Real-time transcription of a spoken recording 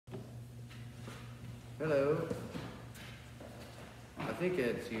Hello. I think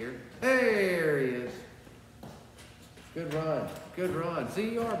Ed's here. Hey, there he is. Good run. Good run. See,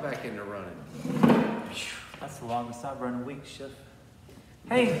 you are back into running. That's the longest I've run a week, Chef.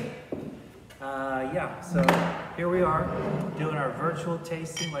 Hey, so here we are doing our virtual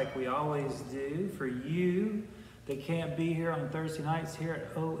tasting like we always do for you that can't be here on Thursday nights here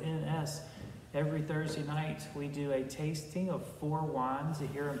at ONS. Every Thursday night we do a tasting of 4 wines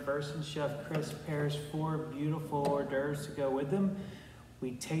here in person. Chef Chris pairs 4 beautiful hors d'oeuvres to go with them.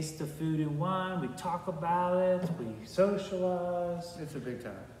 We taste the food and wine, we talk about it, we socialize. It's a big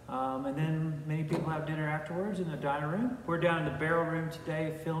time. And then many people have dinner afterwards in the dining room. We're down in the barrel room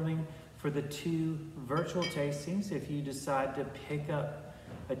today filming for the 2 virtual tastings. If you decide to pick up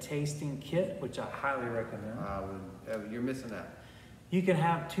a tasting kit, which I highly recommend. You're missing out. You can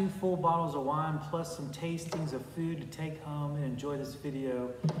have 2 full bottles of wine plus some tastings of food to take home and enjoy this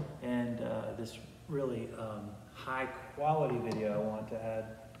video and this really high quality video I want to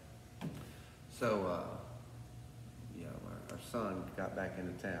add. So, our son got back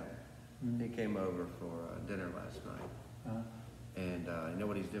into town. Mm-hmm. He came over for dinner last night. And you know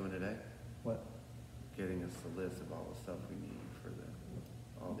what he's doing today? What? Getting us the list of all the stuff we need for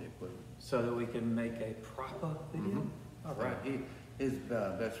all the equipment. So that we can make a proper video? Mm-hmm. All right. His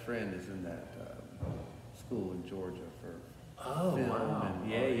best friend is in that school in Georgia for film. Wow.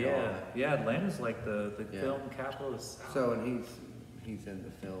 And Yeah, Atlanta's like the film capital of the South. So, and he's in the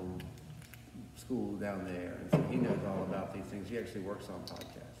film school down there, and so he knows all about these things. He actually works on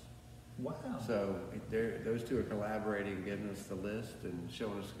podcasts. Wow. So those 2 are collaborating, giving us the list and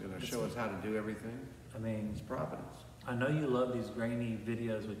showing us how to do everything. I mean, It's Providence. I know you love these grainy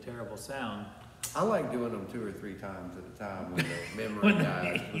videos with terrible sound. I like doing them 2 or 3 times at a time when the memory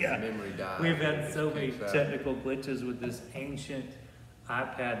dies. Yeah. The memory dies. We've had so many technical glitches with this ancient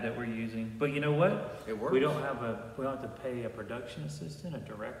iPad that we're using. But you know what? It works. We don't have to pay a production assistant, a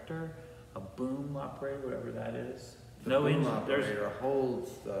director, a boom operator, whatever that is. The no boom engine. operator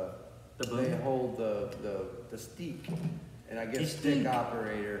holds the boom. They hold the stick, and I guess Stick. stick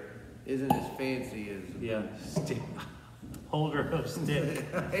operator isn't as fancy as the boom. Stick. Holder of stick.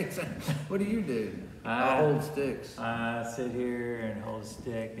 What do you do? I hold sticks. I sit here and hold a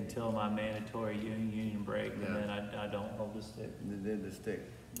stick until my mandatory union break, and then I don't hold the stick. And then the stick,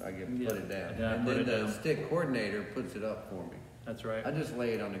 I get put it down. And then the stick coordinator puts it up for me. That's right. I just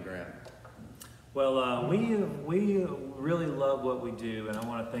lay it on the ground. Well, we really love what we do, and I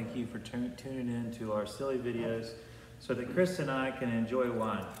want to thank you for tuning in to our silly videos so that Chris and I can enjoy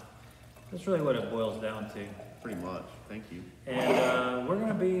wine. That's really what it boils down to. Pretty much. Thank you. And we're going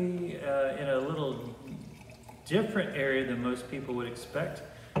to be in a little different area than most people would expect.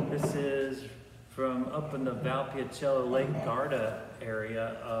 This is from up in the Valpolicella Lake Garda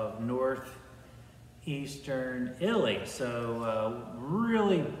area of northeastern Italy. So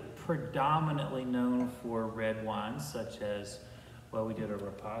really predominantly known for red wines such as, well, we did a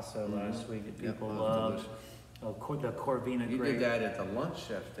Ripasso last week that people loved. The Corvina grape. You did that at the lunch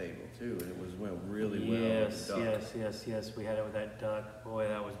chef table too, and it went really well. Yes. We had it with that duck. Boy,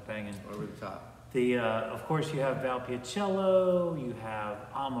 that was banging. Over the top. Of course, you have Valpolicella, you have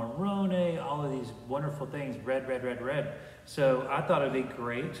Amarone, all of these wonderful things, red. So I thought it'd be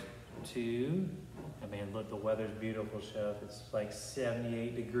great to, look, the weather's beautiful, Chef. It's like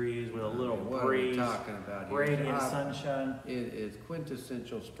 78 degrees with a little breeze. What are you talking about here? Radiant sunshine. It is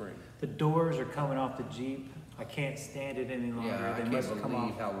quintessential spring. The doors are coming off the Jeep. I can't stand it any longer. Yeah, I can't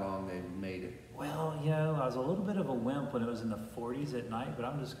believe how long they've made it. Well, I was a little bit of a wimp when it was in the 40s at night, but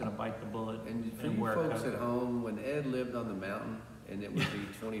I'm just going to bite the bullet And for you wear folks at home, when Ed lived on the mountain and it would be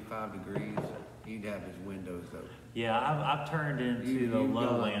 25 degrees, he'd have his windows open. Yeah, I've turned into a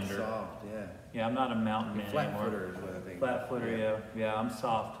lowlander. Soft, yeah. Yeah, I'm not a mountain man anymore. Flat-footer is what I think. Flat-footer, yeah, I'm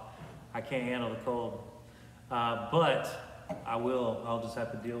soft. I can't handle the cold. But I'll just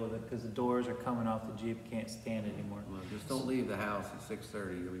have to deal with it because the doors are coming off the Jeep. Can't stand it anymore. Well, just don't leave the house at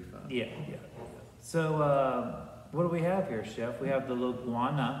 6:30. You'll be fine. Yeah. So what do we have here, Chef? We have the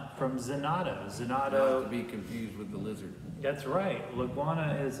Lugana from Zenato. Not to be confused with the lizard. That's right.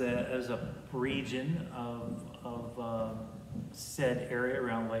 Lugana is a region of said area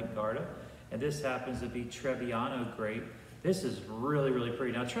around Lake Garda. And this happens to be Trebbiano grape. This is really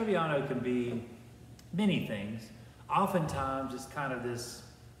pretty. Now, Trebbiano can be many things. Oftentimes, it's kind of this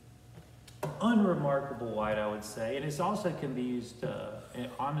unremarkable white, I would say. And it also can be used,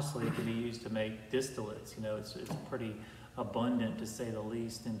 honestly, it can be used to make distillates. It's pretty abundant, to say the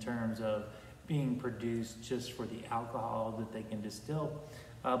least, in terms of being produced just for the alcohol that they can distill.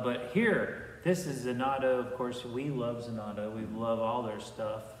 But here, this is Zenato. Of course, we love Zenato. We love all their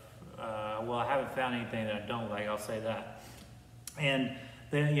stuff. Well, I haven't found anything that I don't like. I'll say that. And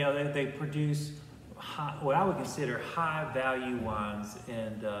then they produce what I would consider high value wines,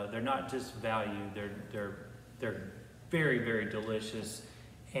 and they're not just value. They're very, very delicious,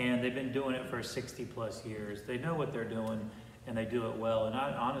 and they've been doing it for 60 plus years. They know what they're doing, and they do it well. And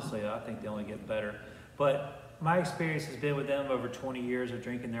honestly, I think they only get better. But my experience has been with them over 20 years of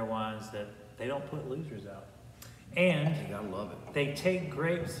drinking their wines that they don't put losers out. And I love it. They take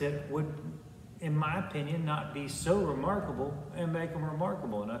grapes that would, in my opinion, not be so remarkable and make them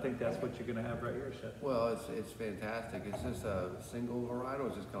remarkable. And I think that's what you're going to have right here, Chef. Well, it's fantastic. It's just a single varietal.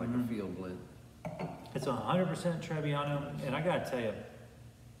 It's just kind of like a field blend. It's 100% Trebbiano, and I gotta tell you,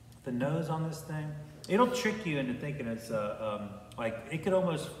 the nose on this thing, it'll trick you into thinking it's like it could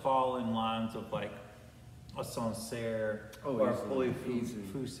almost fall in lines of like a Sancerre or a Fumé,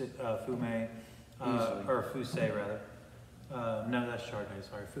 or Fusé rather. No, that's Chardonnay.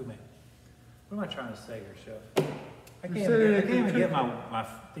 Sorry, Fumé. What am I trying to say here, Chef? I can't even get my.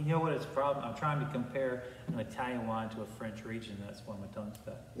 You know what? It's a problem. I'm trying to compare an Italian wine to a French region. That's why my tongue's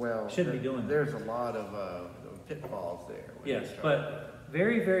fat. Well, shouldn't be doing that. There's a lot of pitfalls there. Yes, but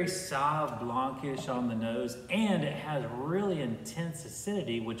very, very Sauv Blanc-ish on the nose, and it has really intense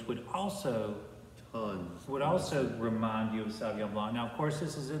acidity, which would also remind you of Sauvignon Blanc. Now, of course,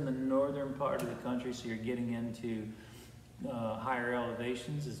 this is in the northern part of the country, so you're getting into higher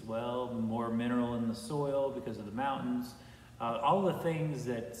elevations as well, more mineral in the soil because of the mountains. All the things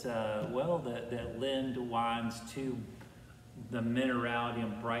that lend wines to the minerality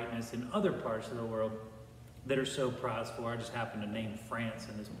and brightness in other parts of the world that are so prized for. I just happen to name France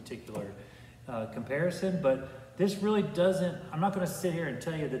in this particular comparison, but this really doesn't, I'm not going to sit here and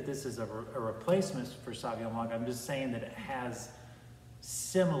tell you that this is a replacement for Sauvignon Blanc. I'm just saying that it has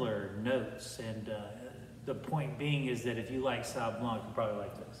similar notes, and the point being is that if you like Sauv Blanc, you probably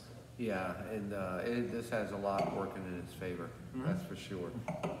like this. Yeah, and this has a lot working in its favor. That's for sure.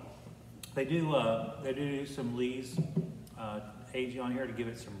 They do some lees aging on here to give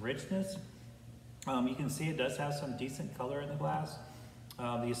it some richness. You can see it does have some decent color in the glass.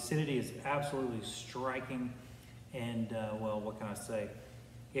 The acidity is absolutely striking, and well, what can I say?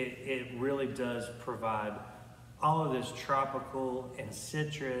 It really does provide all of this tropical and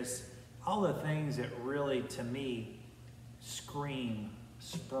citrus, all the things that really, to me, scream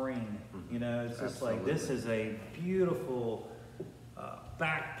spring. You know, it's just like, this is a beautiful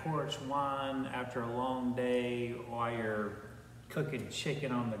back porch wine after a long day while you're cooking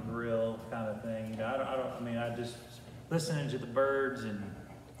chicken on the grill kind of thing. You know, I just listening to the birds and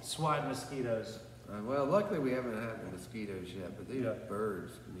swatting mosquitoes. Well, luckily we haven't had the mosquitoes yet, but these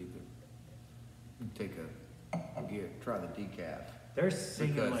birds need to try the decaf. They're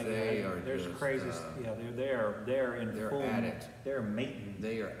singing because like they are there's just, crazy. Yeah, they're in they're full. at it. They're mating.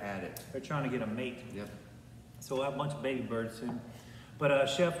 They are at it. They're trying to get a mate. Yep. So we'll have a bunch of baby birds soon. But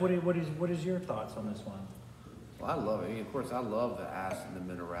Chef, what is your thoughts on this one? Well, I love it. I mean, of course, I love the acid and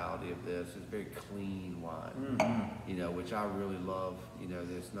the minerality of this. It's very clean wine, you know, which I really love. You know,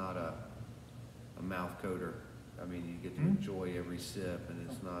 it's not a mouth coater. I mean, you get to enjoy every sip, and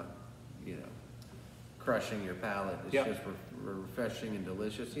it's not, you know, crushing your palate. It's just refreshing and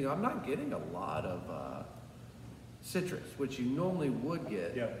delicious. You know, I'm not getting a lot of citrus, which you normally would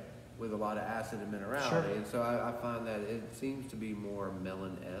get with a lot of acid and minerality. And so I find that it seems to be more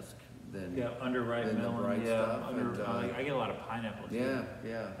melon-esque than underripe than melon. the bright stuff. I get a lot of pineapple too.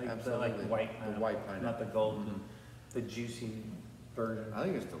 Absolutely. Like white pineapple, the white pineapple, not the golden, the juicy version. I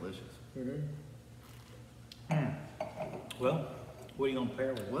think it's delicious. Well, what are you gonna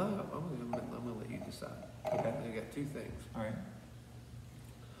pair with it? Well, I'm gonna let you decide. Okay. You got two things. All right.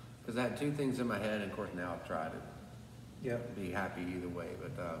 Because I had two things in my head, and of course now I've tried it. Yep. Be happy either way,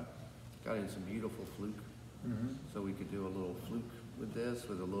 but got in some beautiful fluke. So we could do a little fluke with this,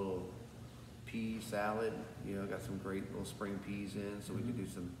 with a little pea salad. You know, got some great little spring peas in, so we could do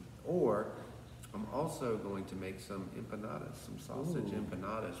some. Or I'm also going to make some empanadas, some sausage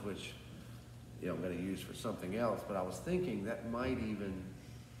empanadas, which, you know, I'm going to use for something else. But I was thinking that might even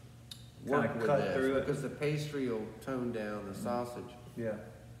work with cut through this, because the pastry will tone down the sausage. Yeah.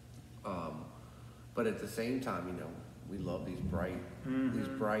 But at the same time, you know, we love these bright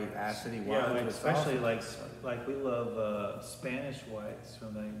acidy wines. Yeah, with especially sausage. like we love Spanish whites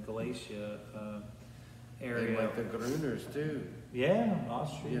from the Galicia area. And like the Gruners too. Yeah,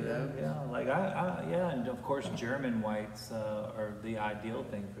 Austria. You know? Yeah, and of course German whites are the ideal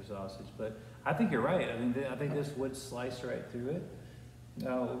thing for sausage. But I think you're right. I think this would slice right through it.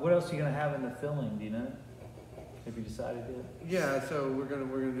 What else are you gonna have in the filling? Do you know? Have you decided yet? Yeah, so we're gonna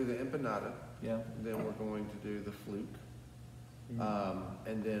do the empanada. Yeah. Then we're going to do the fluke.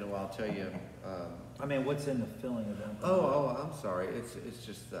 And then, well, I'll tell you. I mean, what's in the filling of them? I'm sorry. It's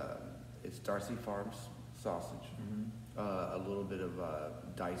just it's Darcy Farms sausage, a little bit of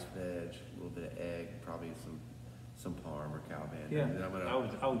diced veg, a little bit of egg, probably some parm or cow mandarin. Yeah, And then I'm gonna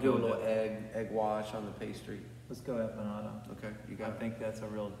I would do a go with little egg wash on the pastry. Let's go empanada. Okay, you I got it. think that's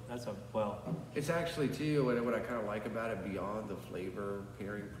well. It's actually too what I kind of like about it, beyond the flavor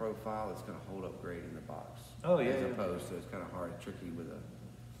pairing profile, it's going to hold up great in the box. Oh, yeah, As yeah. opposed to, it's kind of hard, tricky with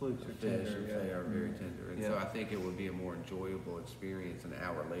a Flukes are fish, tender, if yeah. they are very tender. And so Yeah. I think it would be a more enjoyable experience an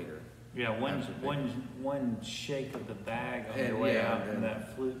hour later. Yeah, Absolutely. one shake of the bag on And, your way yeah, out, and and-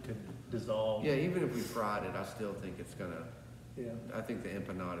 that fluke could dissolve. Yeah, even if we fried it, I still think it's going to, Yeah. I think the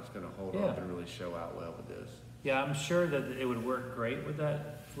empanada is going to hold Yeah. up and really show out well with this. Yeah, I'm sure that it would work great with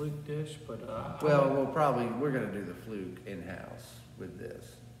that fluke dish, but Well, we're going to do the fluke in-house with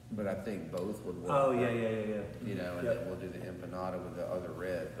this, but I think both would work. oh yeah. You know, and Yep. then we'll do the empanada with the other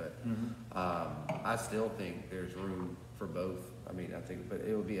red, but Mhm. I still think there's room for both. I mean, I think, but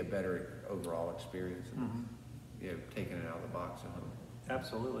it would be a better overall experience, Mhm. you know, taking it out of the box at home.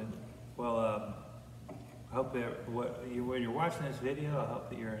 Absolutely. Well, I hope that when you're watching this video, I hope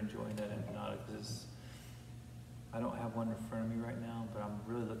that you're enjoying that empanada, because I don't have one in front of me right now, but I'm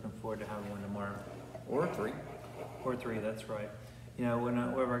really looking forward to having one tomorrow. Or three. Or three, that's right. You know,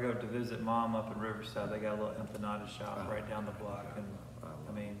 whenever I go to visit Mom up in Riverside, they got a little empanada shop right down the block, and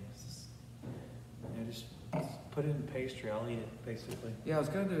I mean, it's just, you know, just put it in pastry. I'll eat it, basically. Yeah, I was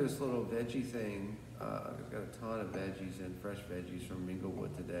gonna do this little veggie thing. I've got a ton of veggies and fresh veggies from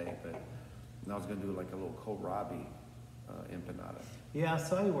Minglewood today, but I was gonna do like a little kohlrabi empanada. Yeah, I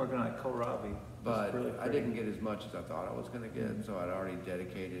saw you working on kohlrabi. But really I pretty. didn't get as much as I thought I was gonna get, so I'd already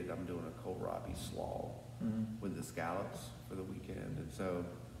dedicated, I'm doing a kohlrabi slaw with the scallops for the weekend, and so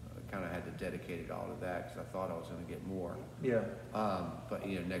I kinda had to dedicate it all to that, cause I thought I was gonna get more. Yeah. But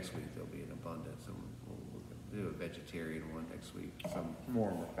you know, next week there'll be an abundance, and we'll do a vegetarian one next week, some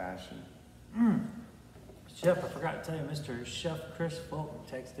form or fashion. Chef, I forgot to tell you, Mr. Chef Chris Fulton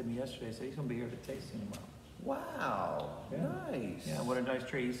texted me yesterday, so he's gonna be here to taste him tomorrow. Wow, Yeah. nice. Yeah, what a nice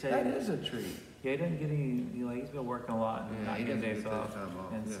treat. He said That is a treat. yeah, he doesn't get any, you know, he's been working a lot and Yeah, not he getting doesn't days get that off. time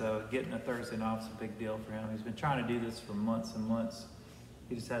off, And yeah. so getting a Thursday off is a big deal for him. He's been trying to do this for months and months.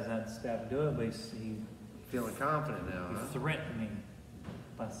 He just hasn't had the staff to do it, but he Feeling confident now, huh? threatened me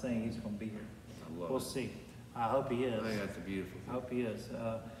by saying he's gonna be here. I love We'll it. see. I hope he is. I think that's a beautiful I thing. hope he is.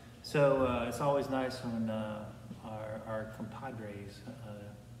 It's always nice when our compadres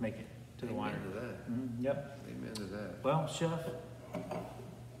make it to the Amen winery. to that. Yep. Amen to that. Well, Chef,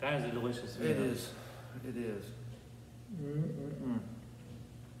 that is a delicious It meal. is. It is.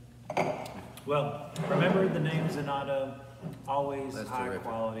 Well, remember the name Zenato, always That's high terrific.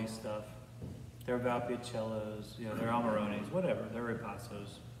 quality stuff. They're Valpolichellos, you know, they're Almarones, whatever, they're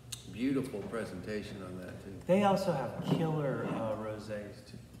Ripassos. Beautiful presentation on that too. They also have killer rosés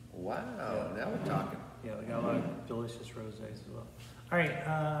too. Wow, Yeah. now we're talking. Yeah, they got a lot of delicious rosés as well. All right,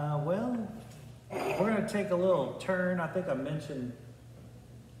 well, we're gonna take a little turn. I think I mentioned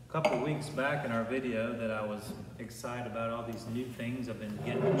a couple of weeks back in our video that I was excited about all these new things I've been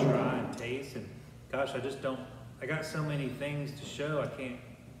getting to try and taste. And gosh, I got so many things to show. I can't,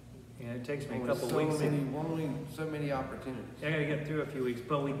 you know, it takes me a couple of weeks. Only so many opportunities. I gotta get through a few weeks,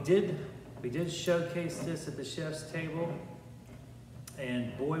 but we did showcase this at the chef's table,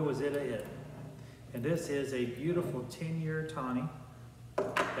 and boy was it a hit. And this is a beautiful 10-year tawny.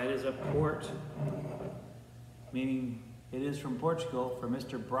 That is a port, meaning it is from Portugal, for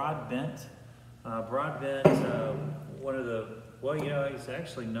Mr. Broadbent. Broadbent, one of the, well, you know, he's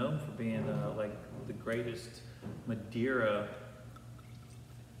actually known for being like the greatest Madeira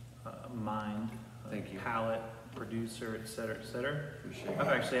mind, Thank you. palate, producer, et cetera, et cetera. Appreciate I've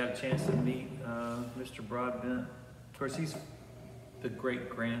it. actually had a chance to meet Mr. Broadbent. Of course, he's the great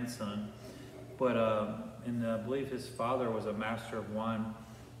grandson, but and I believe his father was a master of wine,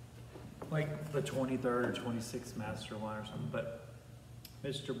 like the 23rd or 26th master of wine or something. But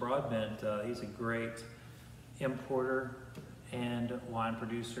Mr. Broadbent, he's a great importer and wine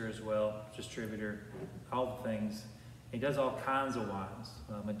producer as well, distributor, all the things. He does all kinds of wines.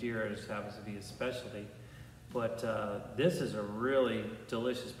 Madeira just happens to be his specialty. But this is a really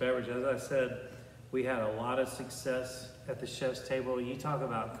delicious beverage. As I said, we had a lot of success at the chef's table. You talk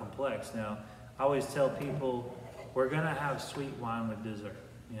about complex. Now, I always tell people we're gonna have sweet wine with dessert.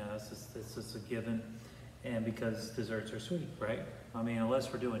 You know, it's just a given. And because desserts are sweet, right? I mean,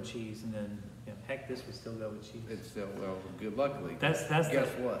 unless we're doing cheese, and then, you know, heck, this would still go with cheese. It's still, well, good luckily. That's Guess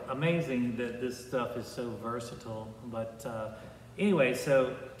what? amazing that this stuff is so versatile. But anyway,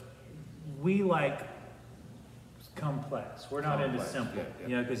 so we like complex. We're not into Complex, simple, yeah.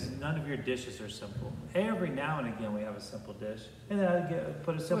 you know, because none of your dishes are simple. Every now and again we have a simple dish, and then I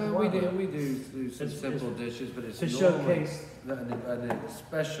put a simple Well, one. we do some It's- simple dishes, but it's to normally showcase- an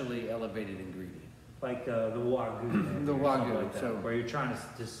especially elevated ingredient. Like the wagyu. The or wagyu, something like that, so- where you're trying to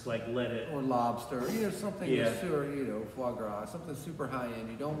just like let it. Or lobster, something Yeah. that's super, foie gras, something super high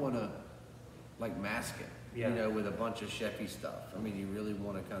end. You don't want to like mask it, Yeah. with a bunch of chefy stuff. I mean, you really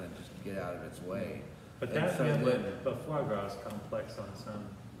want to kind of just get out of its way. But And that, so yeah, then- but foie gras is complex on its own,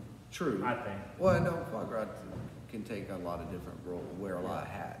 True. I think. Well, no, foie gras can take a lot of different roles, wear a lot of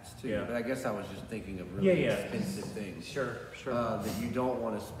hats too. Yeah. But I guess I was just thinking of Yeah, really yeah. expensive things. Sure. That you don't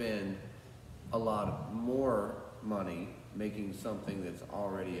want to spend a lot of more money making something that's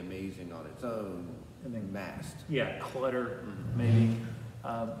already amazing on its own And then- masked. Yeah, clutter, maybe.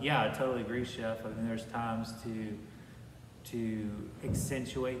 Yeah, I totally agree, Chef. I mean, there's times to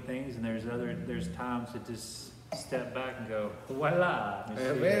accentuate things, and there's times to just step back and go, voila.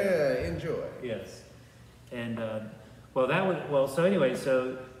 Enjoy. Yes. And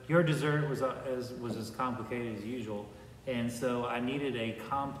so your dessert was as complicated as usual, and so I needed a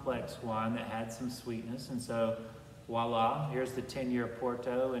complex wine that had some sweetness, and so voila, here's the 10-year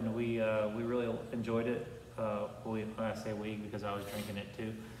Porto, and we really enjoyed it. When I say we, because I was drinking it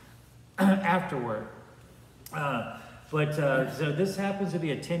too afterward. So this happens to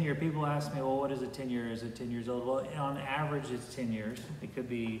be a 10-year. People ask me, well, what is a 10-year? Is it 10 years old? Well, on average, it's 10 years. It could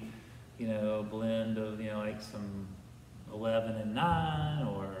be, a blend of, like some 11 and 9,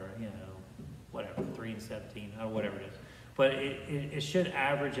 or, whatever, 3 and 17, or whatever it is. But it should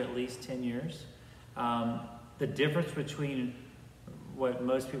average at least 10 years. The difference between what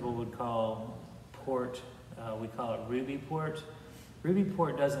most people would call port, we call it ruby port. Ruby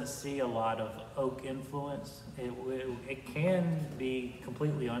port doesn't see a lot of oak influence. It can be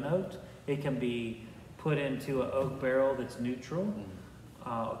completely unoaked. It can be put into an oak barrel that's neutral.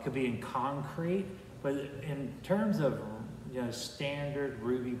 It could be in concrete. But in terms of standard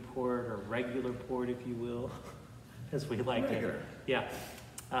ruby port, or regular port, if you will, as we like Regular. it. Yeah.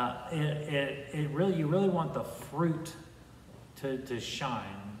 You really want the fruit to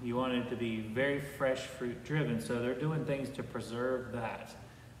shine. You want it to be very fresh fruit driven. So they're doing things to preserve that,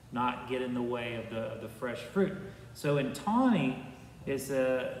 not get in the way of the fresh fruit. So in tawny, we're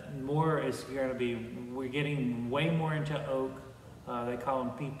getting way more into oak. They call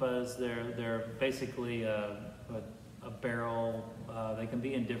them pipas. They're basically a barrel. They can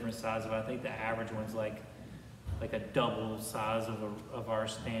be in different sizes, but I think the average one's like a double size of our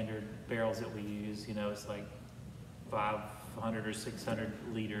standard barrels that we use. It's like 500 or 600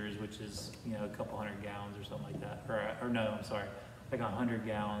 liters, which is a couple hundred gallons or something like that. Or no, I'm sorry, like 100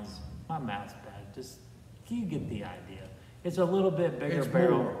 gallons. My math's bad. Just you get the idea. It's a little bit bigger It's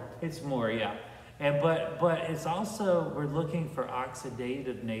barrel. more. It's more, yeah. But it's also, we're looking for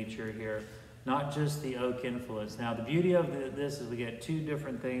oxidative nature here, not just the oak influence. Now the beauty of this is we get two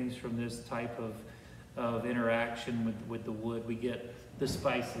different things from this type of interaction with the wood. We get the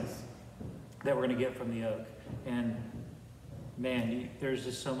spices that we're going to get from the oak, and man, there's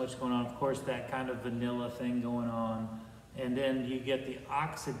just so much going on. Of course, that kind of vanilla thing going on, and then you get the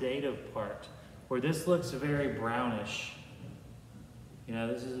oxidative part where this looks very brownish.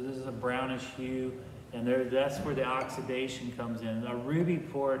 This is a brownish hue, and that's where the oxidation comes in. A ruby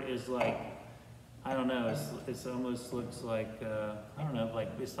port is like, I don't know, it's almost looks like, I don't know, like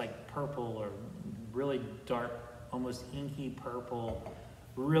it's like purple or really dark, almost inky purple,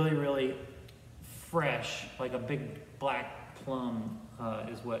 really, really fresh, like a big black plum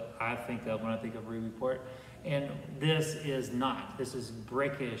is what I think of when I think of ruby port. And this is not. This is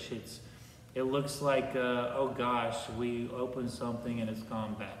brickish. It looks like, oh gosh, we opened something and it's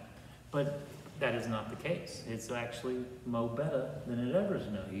gone bad. But that is not the case. It's actually mo better than it ever is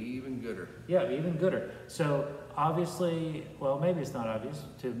known. Even gooder. Yeah, even gooder. So obviously, well, maybe it's not obvious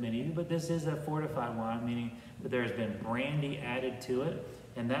to many of you, but this is a fortified wine, meaning that there has been brandy added to it.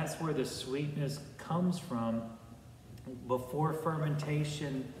 And that's where the sweetness comes from. Before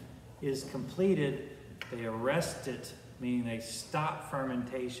fermentation is completed, they arrest it, meaning they stop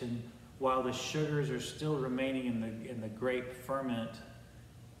fermentation while the sugars are still remaining in the grape ferment.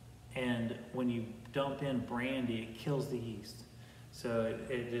 And when you dump in brandy, it kills the yeast. So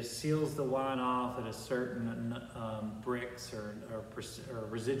it just seals the wine off at a certain bricks or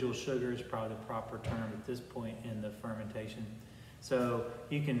residual sugar is probably the proper term at this point in the fermentation. So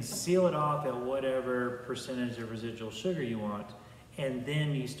you can seal it off at whatever percentage of residual sugar you want, and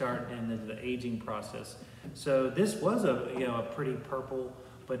then you start into the aging process. So this was a pretty purple,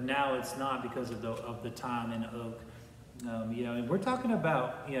 but now it's not because of the time in oak. And we're talking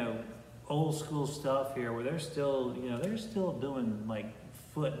about old school stuff here where they're still, they're still doing like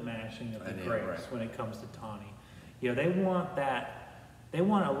foot mashing of the grapes when it comes to tawny. They want that, they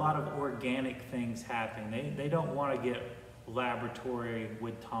want a lot of organic things happening. They don't want to get laboratory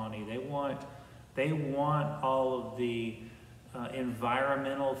with tawny. They want all of the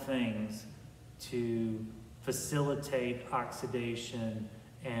environmental things to facilitate oxidation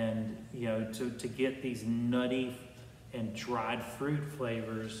and to get these nutty and dried fruit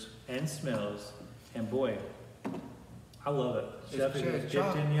flavors and smells. And boy, I love it. Chef, It's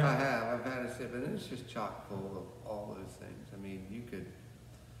chock. I've had a sip, and it's just chock full of all those things. I mean,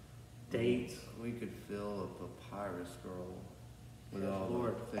 dates. We could fill a papyrus scroll with all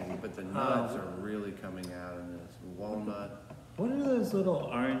Lord. the things, but the nuts are really coming out in this. Walnut. What are those little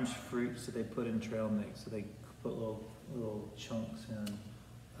orange fruits that they put in trail mix? So they put little chunks in.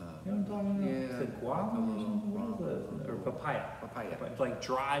 You know what I'm talking about? Yeah. Is it guava or something? What is it? Or papaya. Papaya. It's like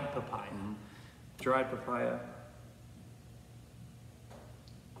dried papaya. Mm-hmm. Dried papaya.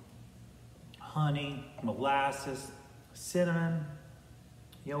 Honey, molasses, cinnamon.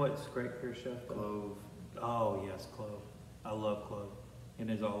 You know what's great here, Chef? Clove. Oh, yes, clove. I love clove. It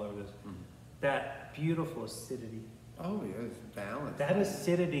is all over this. Mm-hmm. That beautiful acidity. Oh, yeah, it's balanced. That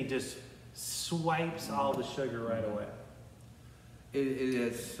acidity just swipes all the sugar right away. It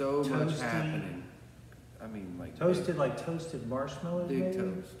is so much Toasty. happening. I mean, like Toasted, like toasted marshmallows, big maybe?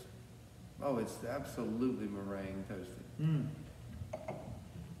 toast. Oh, it's absolutely meringue toasted. Mm.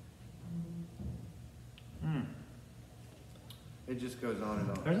 Mm. It just goes on and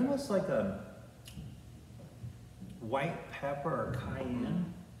on. There's almost like a white pepper or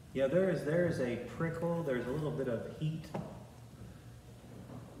cayenne. Yeah, there is a prickle. There's a little bit of heat.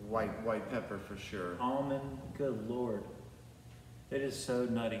 White pepper for sure. Almond, good Lord. It is so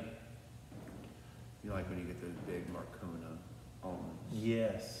nutty. You like when you get those big Marcona almonds.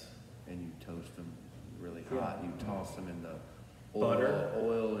 Yes. And you toast them really Yeah. hot. You toss them in the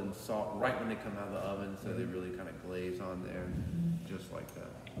oil and salt right when they come out of the oven, so they really kind of glaze on there, just like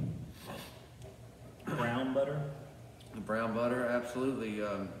that. Brown butter. The brown butter, absolutely.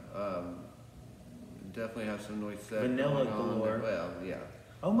 Definitely have some noisette. Vanilla going on. galore. Well, yeah.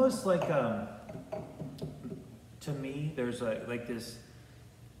 Almost like to me, there's like this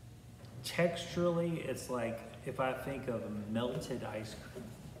texturally. It's like if I think of melted ice cream.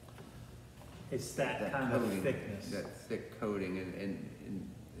 It's that kind coating, of thickness. That thick coating, and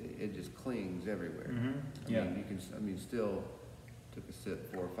it just clings everywhere. Mm-hmm. I mean, still took a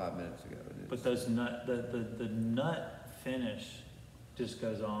sip 4 or 5 minutes ago. And But those the nut finish just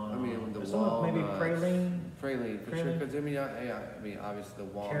goes on. I mean, the There's walnuts, maybe praline. Praline, for sure. Praline. Because I mean, obviously the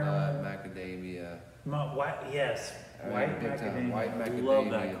walnut, Caramel. macadamia. Yes, white big time. macadamia. White macadamia. Love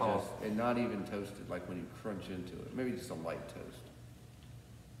that call. And not even toasted, like when you crunch into it. Maybe just a light toast.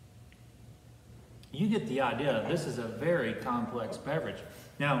 You get the idea. This is a very complex beverage.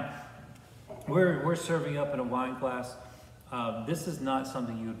 Now, we're serving up in a wine glass. This is not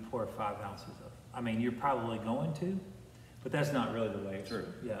something you would pour 5 ounces of. I mean, you're probably going to, but that's not really the way it's. True.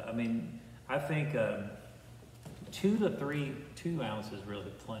 Yeah, I mean, I think 2 ounces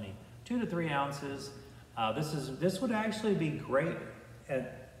really plenty. 2 to 3 ounces. This would actually be great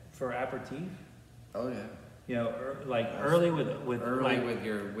for aperitif. Oh yeah. Early with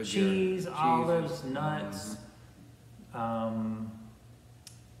your cheese, cheeses. olives, nuts.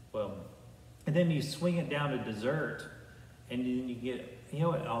 Well, and then you swing it down to dessert, and then you get. You know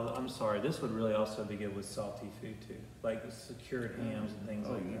what? I'm sorry. This would really also be good with salty food too, like secured hams and things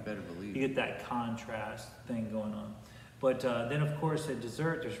like that. You better believe. You get that contrast thing going on. But then, of course, at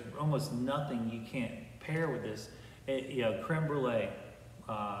dessert, there's almost nothing you can't pair with this. Creme brulee.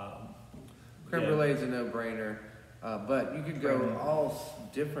 Creme brulee is a no-brainer, but you could go all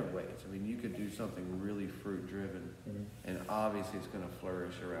different ways. I mean, you could do something really fruit-driven, and obviously it's going to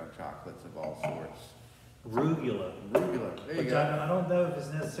flourish around chocolates of all sorts. Rugula. There you go. I don't know if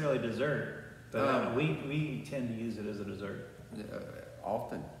it's necessarily dessert, but we tend to use it as a dessert.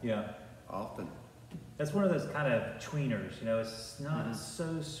 Often. Yeah. Often. That's one of those kind of tweeners. It's not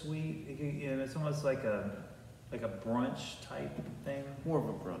so sweet. It's almost like a brunch type thing. More of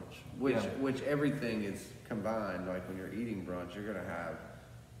a brunch, which everything is combined. Like when you're eating brunch, you're gonna have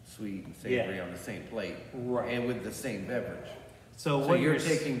sweet and savory on the same plate, right? And with the same beverage. So what you're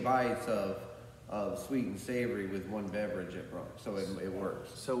taking bites of sweet and savory with one beverage at brunch, so it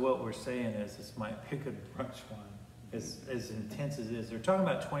works. So what we're saying is this might be a good brunch wine. As intense as it is. They're talking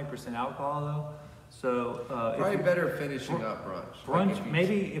about 20% alcohol though. So probably better finishing up brunch. Brunch,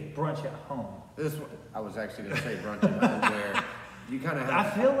 if brunch at home. This one, I was actually going to say brunch at home, where you kind of have. I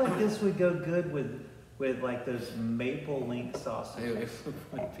feel like this would go good with with like those maple link sausages. It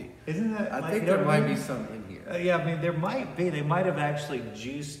might be. Isn't that? I like, think you know there what I might mean? be some in here. Yeah, I mean there might be. They might have actually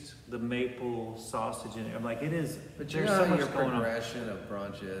juiced the maple sausage in it. I'm like, it is. But you there's know so how much your going on. progression of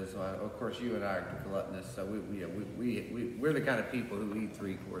brunch is. Of course, you and I are gluttonous, so we're the kind of people who eat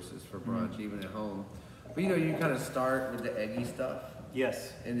 3 courses for brunch, even at home. But you know, you kind of start with the eggy stuff,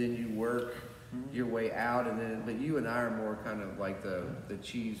 Yes. and then you work your way out, and then. But you and I are more kind of like the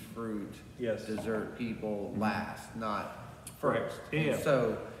cheese fruit Yes. dessert people last, not Right. first. Yeah. And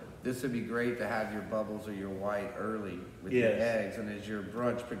so this would be great to have your bubbles or your white early with your Yes. eggs, and as your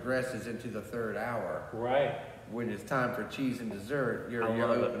brunch progresses into the 3rd hour. Right. When it's time for cheese and dessert, you're I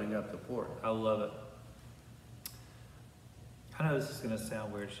love it. opening up the pork. I love it. I know this is going to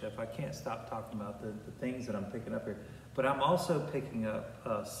sound weird, Chef. I can't stop talking about the things that I'm picking up here. But I'm also picking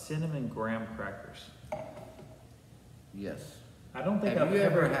up cinnamon graham crackers. Yes. I don't think Have I've you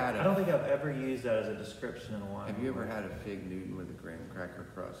ever ever had I don't think I've ever used that as a description in a while. Have you ever had a fig Newton with a graham cracker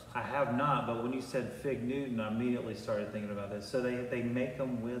crust? I have not, but when you said fig Newton, I immediately started thinking about this. So they make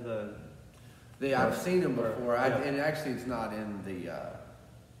them with a. I've seen them before, Yeah. and actually it's not in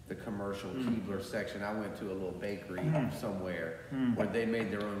the commercial Keebler section. I went to a little bakery somewhere where they made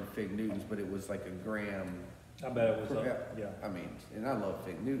their own fig Newtons, but it was like a graham. I bet it was. Yeah. I mean, and I love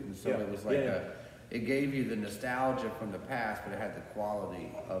fig Newtons, so Yeah. it was like Yeah. it gave you the nostalgia from the past, but it had the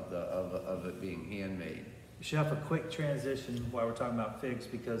quality of it being handmade. Chef, a quick transition while we're talking about figs,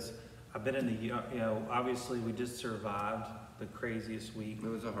 because I've been in the, you know, obviously we just survived the craziest week. It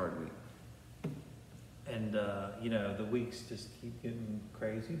was a hard week. And, you know, the weeks just keep getting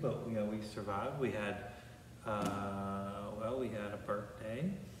crazy, but, you know, we survived. We had, we had a birthday.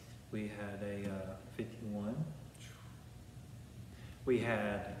 We had a 51. We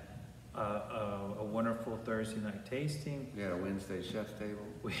had a wonderful Thursday night tasting. We had a Wednesday chef's table.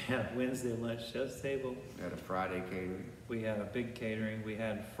 We had Wednesday lunch chef's table. We had a Friday catering. We had a big catering. We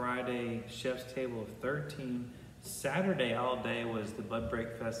had Friday chef's table of 13. Saturday all day was the Bud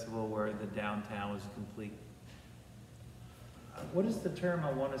Break Festival, where the downtown was complete. What is the term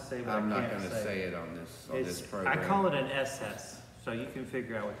I want to say, but I'm I not can't going to say it on this I program. call it an SS, so you can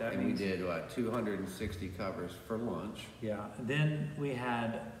figure out what that And we means. did 260 covers for lunch. Yeah. Then we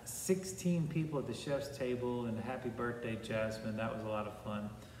had 16 people at the chef's table, and happy birthday, Jasmine. That was a lot of fun.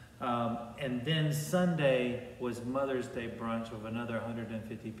 And then Sunday was Mother's Day brunch with another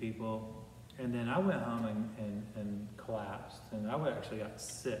 150 people. And then I went home and collapsed, and I actually got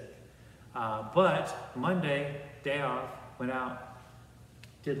sick. But Monday, day off, went out,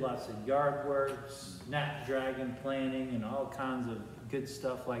 did lots of yard work, snapdragon planting, and all kinds of good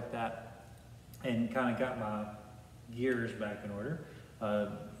stuff like that, and kind of got my gears back in order.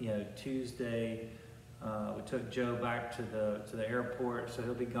 You know, Tuesday, we took Joe back to the airport, so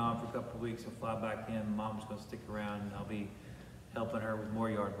he'll be gone for a couple of weeks and fly back in. Mom's going to stick around, and I'll be helping her with more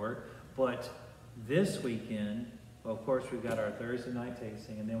yard work. But this weekend, well, of course, we've got our Thursday night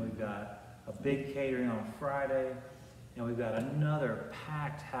tasting, and then we've got a big catering on Friday, and we've got another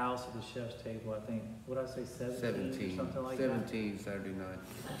packed house at the chef's table. I think, what did I say, 17 or something like 17 Saturday night.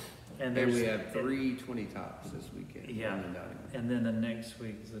 that? And we have 3 20 tops this weekend. Yeah. in the dining room. And then the next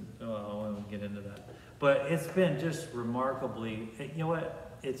week is, I won't get into that. But it's been just remarkably, you know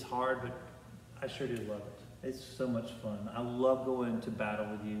what? It's hard, but I sure do love it. It's so much fun. I love going to battle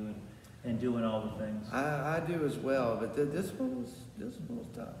with you and doing all the things. I do as well, but this one was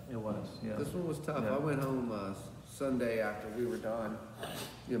tough. It was, yeah. This one was tough. Yeah. I went home Sunday after we were done.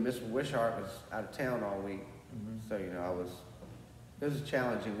 You know, Miss Wishart was out of town all week, so you know it was a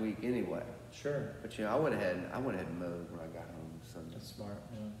challenging week anyway. Sure. But you know, I went ahead and mowed when I got home Sunday. That's smart,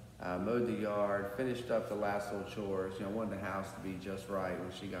 yeah. I mowed the yard, finished up the last little chores. You know, I wanted the house to be just right when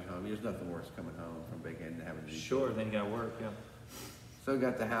she got home. There's nothing worse coming home from Big End than having to do Sure, then you got work, yeah. So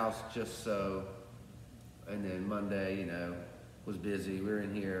got the house just so, and then Monday, you know, was busy. We were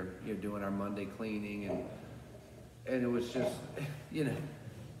in here, you know, doing our Monday cleaning, and it was just, you know,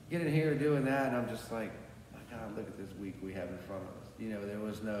 getting here doing that, and I'm just like, my God, look at this week we have in front of us. You know, there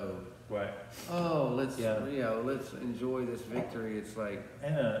was no, Right. oh, let's, Yeah. you know, let's enjoy this victory. It's like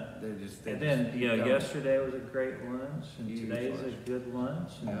And then, you know, going. yesterday was a great lunch, and Huge today's lunch. a good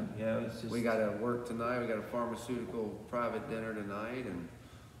lunch, and, you know, it's just. We got to work tonight. We got a pharmaceutical private dinner tonight, and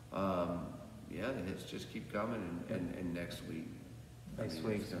yeah, the hits just keep coming, and next week. Next it's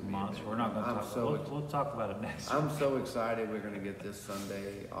week's a gonna be monster. big We're not one. gonna talk about it. We'll talk about it next week. I'm so excited we're going to get this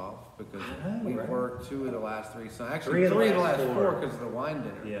Sunday off because I know, we right? worked 2 of the last 3 Sundays. Three Actually, of the 3 of the last last 4. 4 because of the wine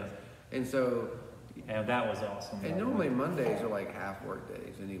dinner. Yeah, And so, and that was awesome. and normally Mondays are like half work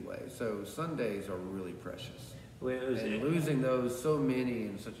days anyway. So Sundays are really precious. And losing those so many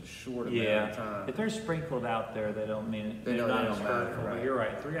in such a short amount of time. If they're sprinkled out there, they don't mean they they're don't not as matter, hurtful. right. But you're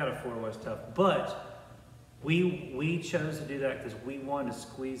right. 3 out of 4 was tough, but we chose to do that because we wanted to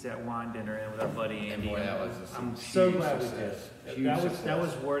squeeze that wine dinner in with our buddy Andy. And boy, that was I'm so huge glad success. we did. That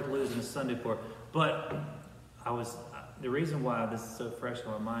was worth losing a Sunday for. But the reason why this is so fresh in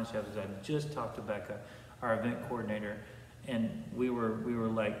my mind, Chef, is I just talked to Becca, our event coordinator, and we were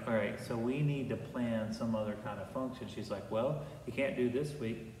like, all right, so we need to plan some other kind of function. She's like, well, you can't do this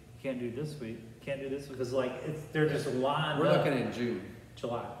week, you can't do this week, you can't do this week, because like they're just lined We're up. looking in June.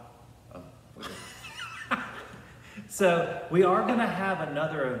 July. Oh, okay. So we are going to have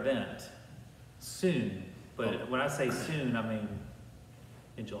another event soon, but when I say soon, I mean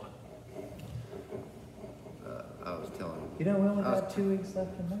in July. I was telling him. You know, we only got 2 weeks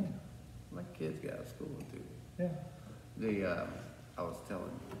left in May. My kids got out of school too. Yeah. I was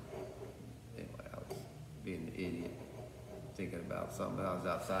telling, anyway, I was being an idiot, thinking about something. I was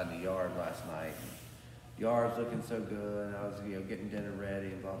outside in the yard last night. Yard's looking so good, and I was, getting dinner ready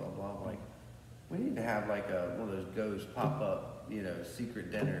and blah, blah, blah. I'm like, we need to have like one of those ghost pop-up, secret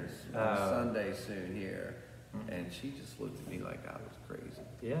dinners on Sunday soon here. And she just looked at me like I was crazy.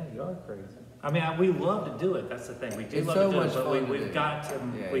 Yeah, you are crazy. I mean, we love to do it. That's the thing. We do It's love so to do much it, but fun to we've do. got to You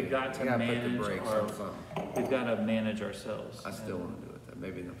gotta manage put the brakes on something. we've got to manage ourselves. I still want to do it though,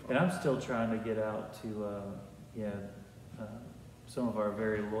 maybe in the fall. And I'm still trying to get out to some of our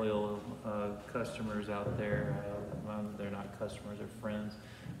very loyal customers out there. They're not customers, they're friends,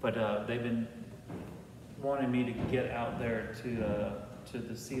 but they've been wanting me to get out there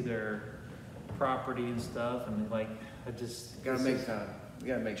to see their property and stuff, and like I just Gotta make time. You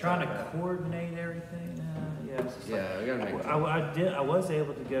gotta make trying time. to coordinate everything. It's just Yeah, we gotta make time. I was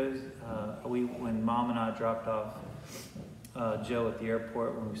able to go. When Mom and I dropped off Joe at the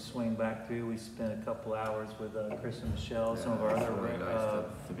airport, when we swing back through, we spent a couple hours with Chris and Michelle. Some of our it's other really nice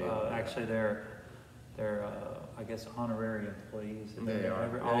to be able to- actually they're I guess honorary employees. They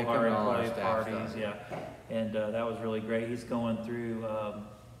are. All They of come our to all our employee staff parties, stuff. and that was really great. He's going through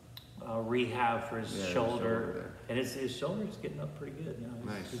rehab for his shoulder, and his shoulder's getting up pretty good now.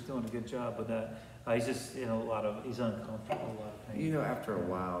 Nice. He's doing a good job with that. He's just he's uncomfortable, a lot of pain. After a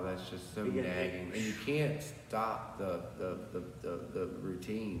while, that's just so nagging, and you can't stop the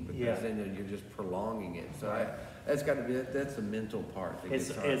routine because then you're just prolonging it. So that's a mental part. That gets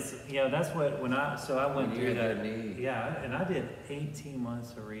hard. That's what I went through that. And I did 18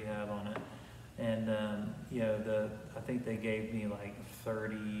 months of rehab on it, and I think they gave me like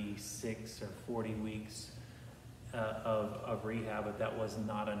 36 or 40 weeks of rehab, but that was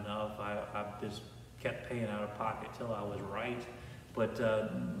not enough. I just kept paying out of pocket till I was right. But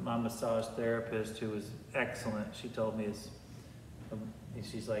my massage therapist, who was excellent, she told me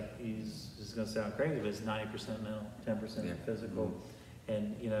she's like, this is going to sound crazy, but it's 90% mental, 10% physical.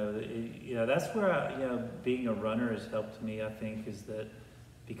 And that's where being a runner has helped me. I think is that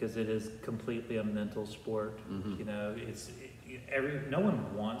because it is completely a mental sport. No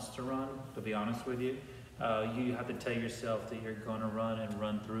one wants to run, to be honest with you. You have to tell yourself that you're going to run and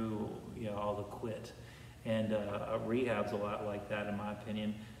run through all the quit. And rehab's a lot like that, in my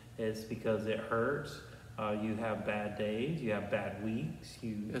opinion. It's because it hurts. You have bad days. You have bad weeks.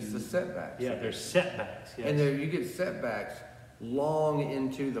 It's the setbacks. Yeah, there's setbacks. Yes. And you get setbacks long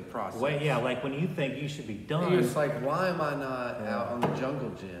into the process. Like when you think you should be done. You're just like, why am I not out on the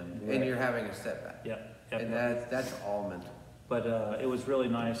jungle gym? Right. And you're having a setback. And that's all mental. But it was really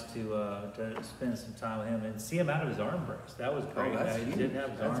nice to spend some time with him and see him out of his arm brace. That was great. He didn't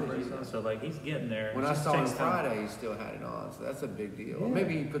have his arm brace on, so like he's getting there. When I saw him Friday, he still had it on, so that's a big deal. Yeah.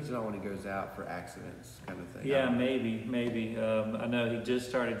 Maybe he puts it on when he goes out for accidents, kind of thing. Yeah, maybe. I know he just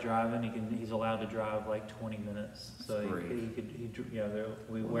started driving. He's allowed to drive like 20 minutes. So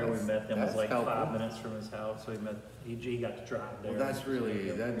we met them was like helpful. 5 minutes from his house. So he got to drive there. Well, that's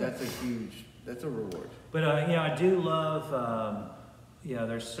really that's a reward. But I do love.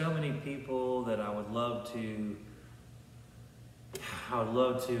 There's so many people that I would love to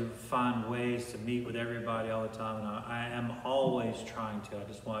find ways to meet with everybody all the time, and I am always trying to. I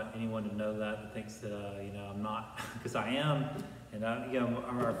just want anyone to know that thinks that I'm not, because I am. And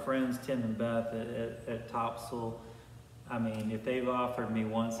our friends Tim and Beth at Topsail. I mean, if they've offered me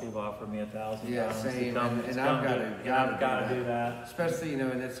once, they've offered me 1,000 times. Same. And I've got to do that. Especially,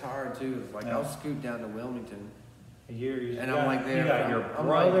 and it's hard too. It's like I'll scoot down to Wilmington. I'm like there. You got your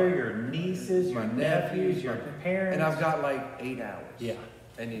brother, your nieces, your nephews, your parents. And I've got like 8 hours. Yeah.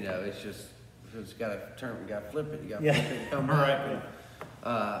 And it's got to turn. You got to flip it. You got to flip it and come back.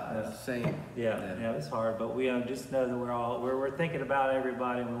 Same. Yeah, it's hard, but we just know that we're thinking about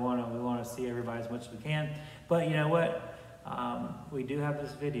everybody, and we want to see everybody as much as we can. But you know what? We do have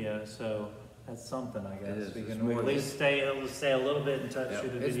this video, so that's something, I guess. It is. We can at least stay a little bit in touch through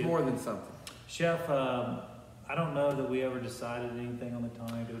the video. It's more than something. Chef, I don't know that we ever decided anything on the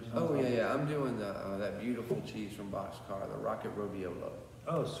tawny. Yeah. I'm doing that beautiful cheese from Boxcar, the Rocket Roviolo.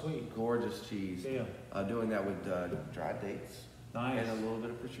 Oh, sweet. Gorgeous cheese. Yeah. Doing that with dried dates. Nice. And a little bit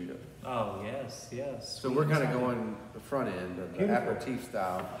of prosciutto. Oh, yes. So we're kind of going the front end of the aperitif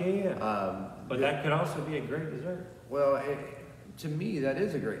style. Yeah. But that could also be a great dessert. Well, to me, that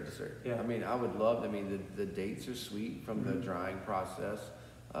is a great dessert. Yeah. I mean, I would love, the dates are sweet from the drying process.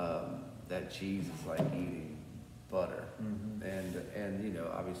 That cheese is like eating butter. And you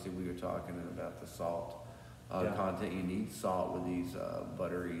know, obviously we were talking about the salt content. You need salt with these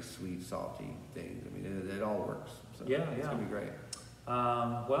buttery, sweet, salty things. I mean, it all works. So it's gonna be great.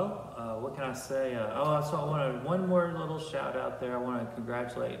 What can I say? So I want one more little shout out there. I want to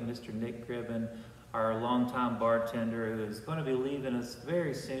congratulate Mr. Nick Gribben, our longtime bartender, who is going to be leaving us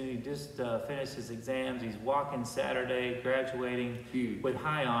very soon. He just finished his exams. He's walking Saturday, graduating with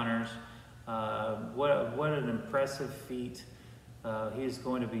high honors. What an impressive feat. He is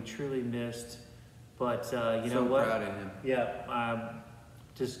going to be truly missed. But you know what? So proud of him. Yeah,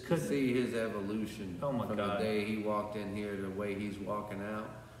 just couldn't see his evolution from the day he walked in here to the way he's walking out.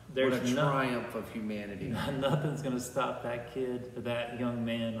 There's what a triumph of humanity. Nothing's going to stop that kid, that young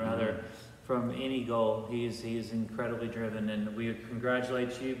man, rather, from any goal. He is incredibly driven, and we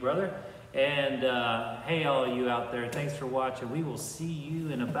congratulate you, brother. And hey, all of you out there, thanks for watching. We will see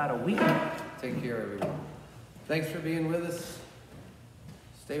you in about a week. Take care, everyone. Thanks for being with us.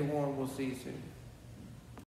 Stay warm. We'll see you soon.